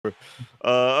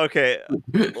Okay.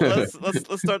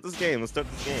 Let's start this game. Let's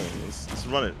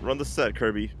run it. Run the set,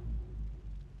 Kirby.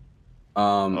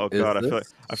 Oh god,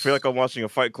 I feel like I'm watching a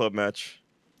Fight Club match.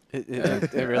 It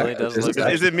really does look.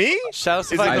 Is it me? Shout out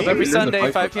to Fight Club every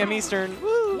Sunday, 5 p.m. Eastern.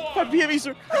 Woo! 5 p.m.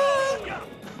 Eastern.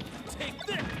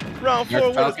 Round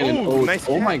 4. Nice.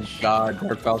 Oh my god,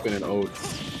 Dark Falcon and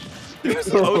Oats.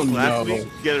 Oats last week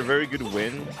get a very good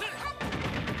win.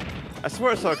 I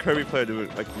swear I saw Kirby play do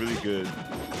it like really good.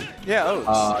 Yeah,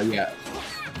 Oats. Yeah.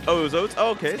 Oh, it was Oats? Oh,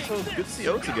 okay, so good to see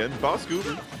Oats again. Boss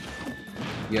Scooter.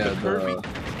 Yeah,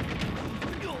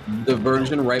 the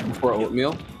version right before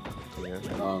Oatmeal.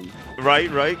 Yeah.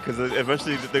 Right, because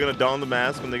eventually they're gonna don the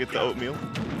mask when they get to Oatmeal.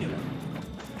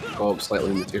 Go up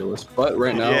slightly materialist, but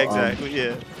right now. Yeah, exactly.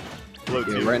 Yeah. Low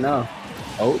tier. Right now,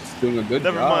 Oats doing a good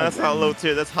job. Never mind, that's not low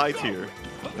tier. That's high tier.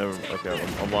 Never. Okay,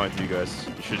 I'm lying to you guys.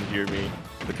 You shouldn't hear me.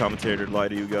 The commentator lie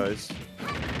to you guys.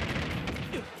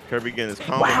 Kirby getting his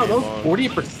combo. Wow, those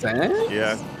 40%?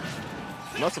 Yeah.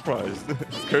 I'm not surprised.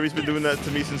 Kirby's been doing that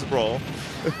to me since Brawl.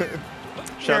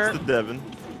 Shouts to Devin.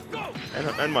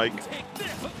 And Mike.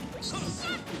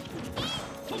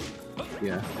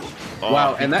 Yeah. Oh,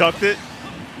 wow, and ducked it.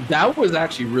 That was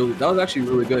actually really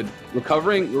good.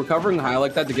 Recovering high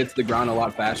like that to get to the ground a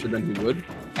lot faster than he would.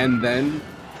 And then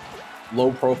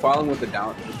low profiling with the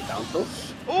down tilt.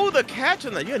 Oh, the catch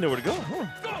on that. You had nowhere to go, huh?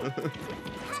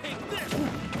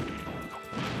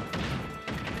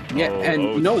 Yeah, and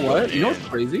you know what? You know what's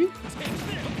crazy?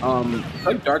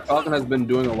 Like Dark Falcon has been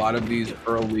doing a lot of these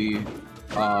early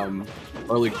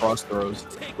cross throws,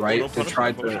 right? To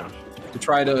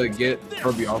try to get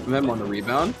Kirby off of him on the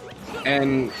rebound.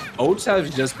 And Oats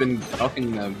has just been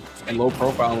ducking them and low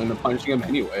profiling and punching him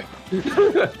anyway.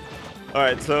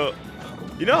 Alright, so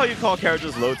you know how you call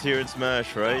characters low tier in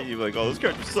Smash, right? You're like, oh, this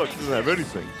character sucks, doesn't have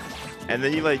anything. And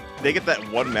then they get that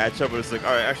one matchup where it's like,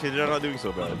 alright, actually they're not doing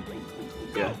so bad.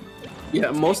 Yeah.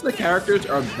 Yeah, most of the characters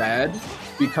are bad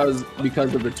because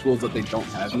of the tools that they don't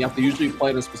have. And you have to usually play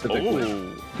it in a specific way.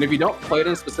 And if you don't play it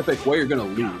in a specific way, you're gonna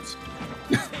lose.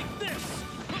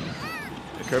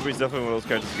 Kirby's definitely one of those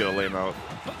characters you gotta lay him out.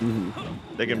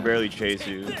 They can barely chase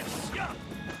you.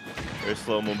 Very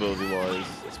slow mobility wise.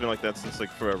 It's been like that since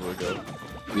like forever ago.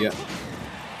 Yeah.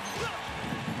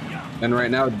 And right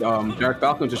now, Dark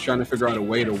Falcon's just trying to figure out a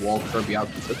way to wall Kirby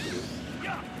out consistently.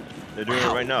 They're doing it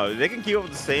right now. They can keep up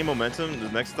with the same momentum the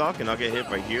next stock and not get hit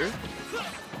right here.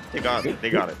 They got it. They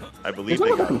got it. I believe they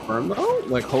got it. Confirmed though?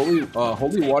 Like holy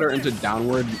water into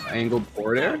downward angled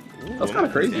forward air? That's kind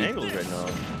of crazy. Angles right now.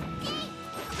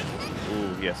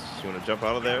 Ooh, yes. You want to jump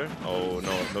out of there? Oh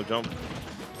no, no jump.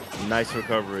 Nice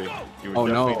recovery. You were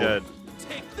definitely dead.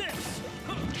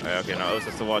 Right, okay, now Oats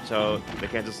has to watch out. They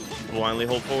can't just blindly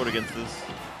hold forward against this.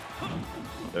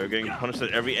 They're getting punished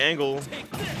at every angle.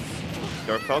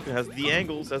 Dark Falcon has the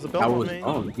angles as a belt main.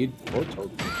 Oh, he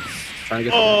trying to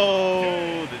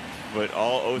get but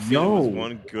all Oats did was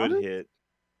one good hit.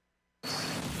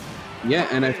 Yeah,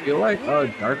 and I feel like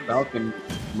Dark Falcon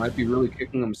might be really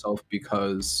kicking himself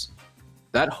because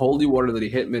that holy water that he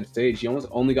hit mid-stage, he almost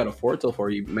only got a forward tilt for.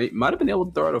 He might have been able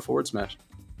to throw out a forward smash.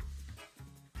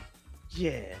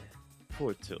 Yeah,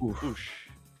 forward tilt. Oosh.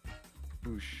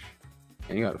 Oosh.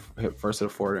 And you got to hit first at a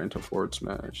forward into a forward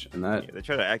smash, and that. Yeah, they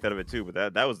try to act out of it too,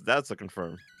 but that's a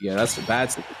confirm. Yeah, that's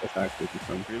actually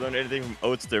confirmed. If you learn anything from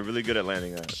Oats, they're really good at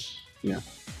landing that. Yeah.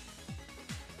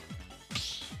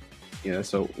 Yeah.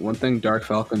 So one thing Dark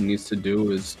Falcon needs to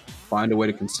do is find a way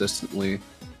to consistently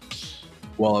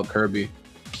wall up Kirby.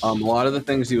 A lot of the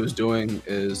things he was doing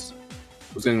was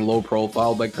getting low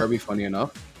profile by Kirby. Funny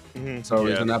enough. So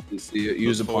he's gonna have to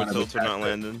use a point of attack. Not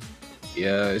landing.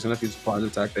 Yeah, he's gonna have to use a point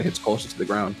of attack that hits closer to the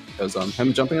ground because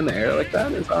him jumping in the air like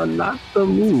that is not the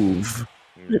move.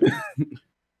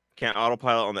 Can't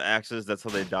autopilot on the axis. That's how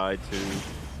they died too.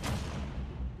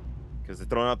 Because they're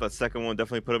throwing out that second one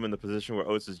definitely put him in the position where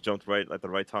Oats just jumped right at the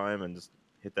right time and just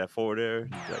hit that forward air,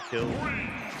 that kill. 3,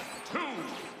 2,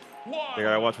 1, they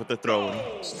gotta watch what they're throwing.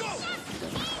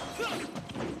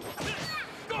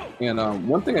 And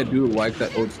one thing I do like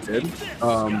that Oats did,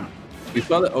 we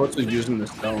saw that Oats was using the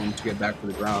stone to get back to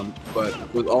the ground, but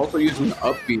was also using the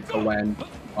upbeat to land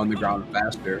on the ground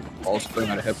faster, also putting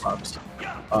out a hitbox,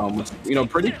 which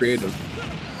pretty creative.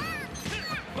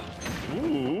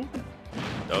 Ooh,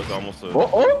 that was almost a.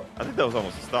 I think that was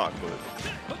almost a stock, but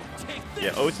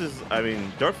yeah, Oats is. I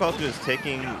mean, Dark Falcon is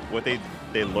taking what they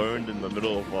learned in the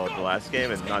middle of the last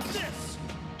game and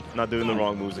not doing the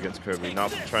wrong moves against Kirby,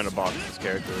 not trying to box his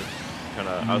character, kind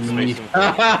of outspace him.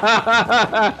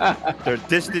 They're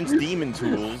distance demon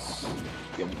tools.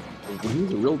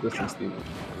 He's a real distance demon.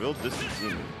 A real distance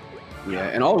demon. Yeah,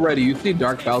 and already you see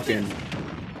Dark Falcon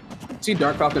see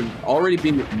Dark Falcon already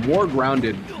being more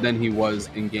grounded than he was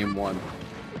in game 1.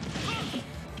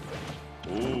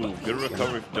 Ooh, good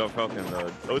recovery from Dark Falcon.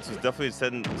 Oats is definitely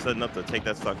setting up to take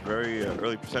that stock very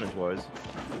early percentage-wise.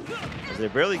 As they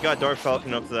barely got Dark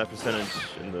Falcon up to that percentage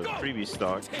in the previous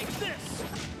stock.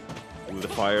 With the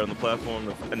fire on the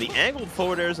platform. And the angled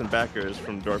forward airs and back airs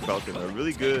from Dark Falcon are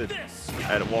really good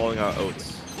at walling out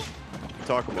Oats.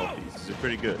 Talk about these are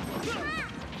pretty good.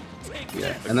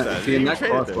 Yeah, and that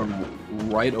cross went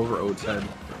right over Oats' head.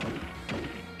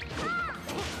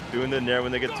 Doing the nair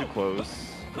when they get too close.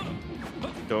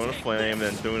 Throwing a flame,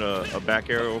 then doing a back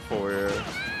arrow forward air,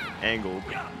 angled.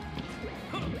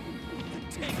 So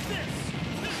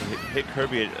hit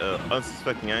Kirby at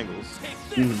unsuspecting angles.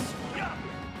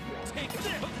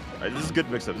 Right, this is a good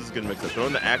mix-up. This is a good mix-up.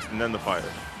 Throwing the axe and then the fire.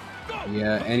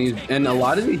 Yeah, and a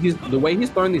lot of the way he's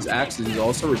throwing these axes, he's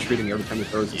also retreating every time he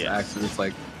throws his axe, and it's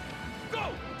like,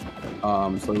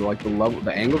 so like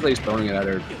the angles that he's throwing it at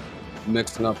are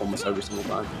mixing up almost every single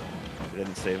time. He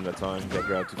didn't save him that time. He got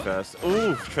grabbed too fast.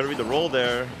 Ooh, try to read the roll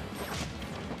there.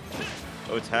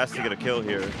 Oats has to get a kill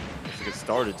here. Has to get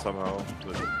started somehow.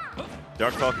 But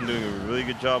Dark Falcon doing a really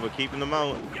good job of keeping them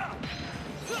out.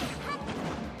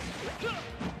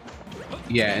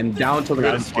 Yeah, and down to the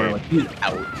corner, like he's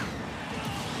out.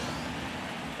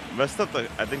 Messed up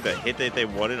I think the hit that they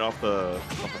wanted off the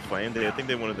flame. I think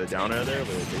they wanted the down air there,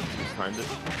 but they just timed it.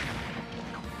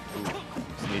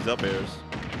 Ooh, sneeze up airs.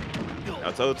 Now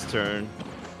it's Oats' turn.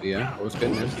 Yeah, Oats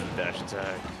getting this. Dash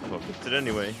attack. Well, gets it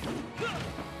anyway.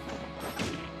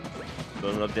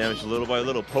 Doing enough damage little by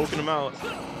little, poking them out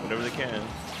whenever they can.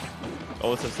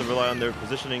 Oats has to rely on their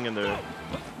positioning and their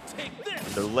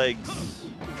legs.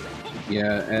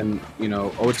 Yeah, and you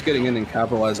know, Oats getting in and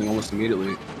capitalizing almost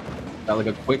immediately. Got like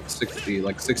a quick 60,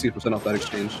 like 60% off that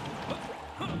exchange.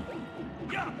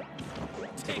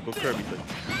 Typical Kirby thing.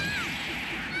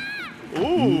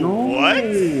 Ooh, no. What?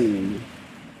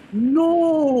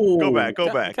 No. Go back.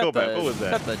 What was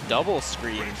that? Got the double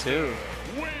screen too.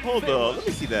 Hold up. Let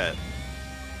me see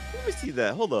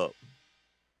that. Hold up.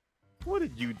 What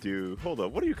did you do? Hold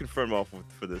up. What do you confirm off with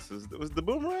for this? Was the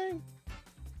boomerang?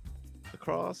 The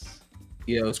cross?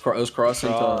 Yeah, it was cross.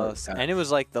 And it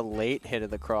was like the late hit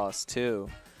of the cross too.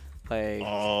 Like,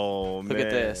 oh man, look at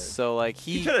this. So like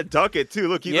he tried to duck it too.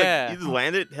 Look, he just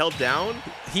landed, held down.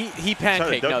 He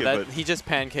pancaked. No, he just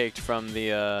pancaked from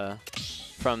the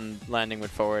from landing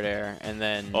with forward air, and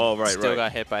then still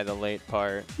got hit by the late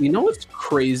part. You know what's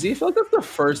crazy? I feel like that's the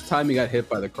first time he got hit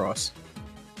by the cross.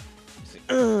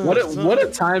 What a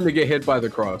time to get hit by the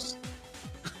cross.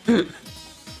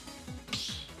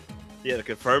 Yeah, to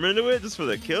confirm into it just for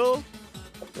the kill.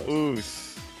 Ooh,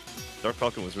 Dark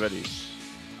Falcon was ready.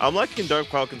 I'm liking Dark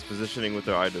Falcon's positioning with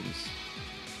their items.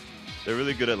 They're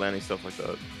really good at landing stuff like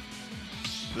that.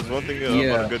 There's one thing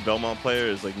about a good Belmont player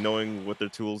is like knowing what their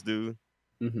tools do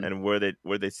and where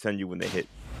they send you when they hit.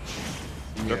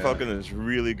 Dark Falcon is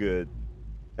really good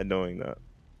at knowing that.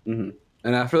 And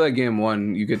after that game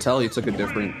 1, you could tell he took a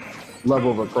different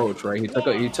level of approach, right?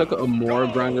 He took a more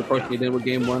grounded approach than he did with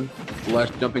game 1,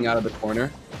 less jumping out of the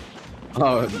corner,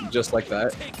 just like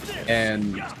that.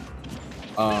 And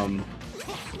I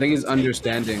think he's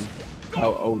understanding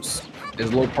how Oats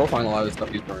is low profile in a lot of the stuff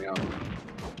he's throwing out.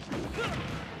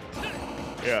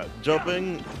 Yeah,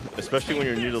 jumping, especially when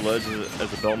you're near the ledge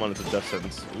as a Belmont, is a death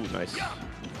sentence. Ooh, nice.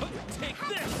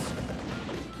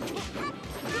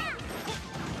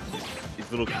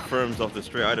 These little confirms off the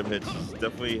stray item hits is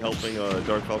definitely helping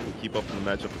Dark Falcon keep up in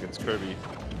the matchup against Kirby.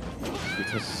 It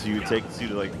takes you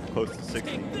to like close to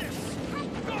 60.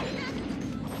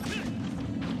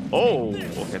 Oh, okay,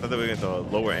 I thought they were going to the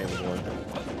lower angle one.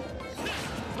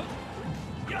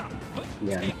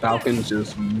 Yeah, and Falcon's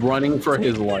just running for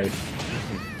his life.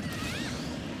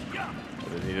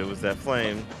 What they needed was that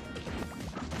flame.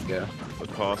 Yeah. The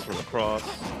cross from across.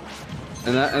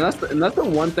 And that's the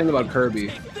one thing about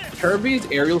Kirby. Kirby's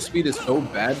aerial speed is so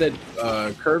bad that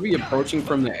Kirby approaching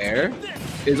from the air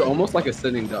is almost like a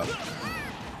sitting duck.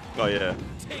 Oh yeah.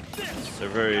 They're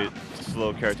very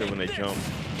slow character when they jump.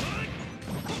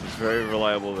 It's very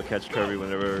reliable to catch Kirby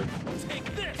whenever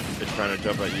they're trying to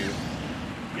jump at you.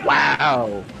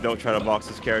 Wow! Don't try to box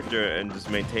his character and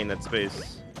just maintain that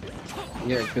space.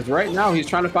 Yeah, because right now he's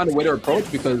trying to find a way to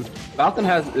approach because Dark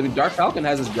Falcon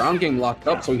has his ground game locked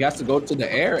up, so he has to go to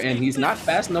the air, and he's not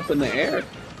fast enough in the air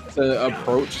to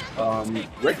approach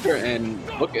Richter. And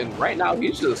looking right now,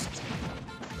 he's just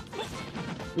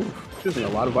choosing a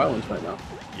lot of violence right now.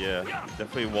 Yeah,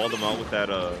 definitely walled him out with that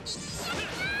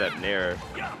nair.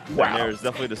 Wow. That nair is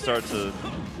definitely the start to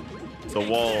the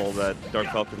wall that Dark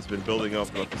Falcon's been building up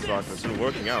throughout the stock. It's been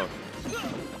working out.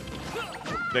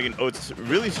 making Oats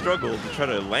really struggle to try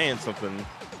to land something.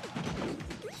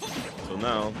 So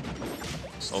now,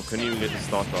 oh, couldn't even get the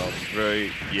stock off.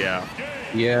 Very, yeah,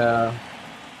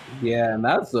 and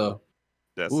that's a.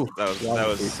 Oof, that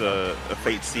was a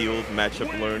fate sealed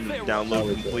matchup learned,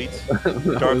 download complete.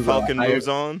 Dark Falcon moves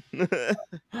on.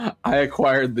 I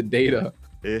acquired the data.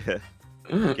 Yeah,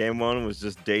 game 1 was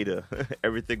just data.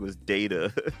 Everything was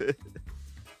data.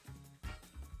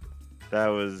 That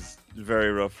was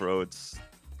very rough for Oats.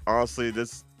 Honestly,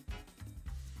 this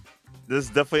is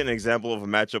definitely an example of a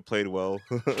matchup played well.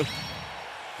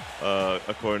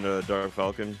 According to Dark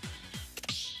Falcon.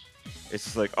 It's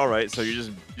just like, all right, so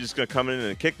you're just gonna come in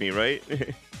and kick me, right?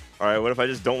 All right, what if I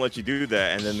just don't let you do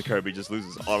that, and then Kirby just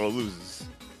loses, auto loses?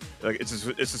 Like it's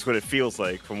just what it feels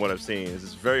like from what I've seen. It's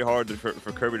just very hard for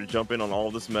Kirby to jump in on all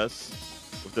this mess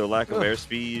with their lack of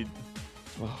airspeed.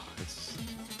 Oh, it's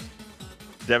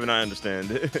Devin, I understand.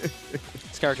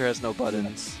 This character has no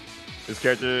buttons. This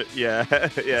character, yeah,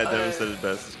 Devin said it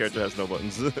best. This character has no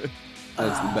buttons.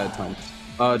 That's the bad times.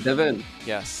 Devin.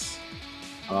 Yes.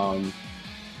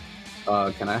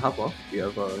 Can I hop off? Do you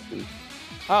have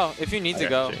Oh, if you need to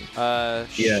go,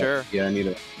 sure. Yeah, I need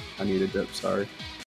a dip. Sorry.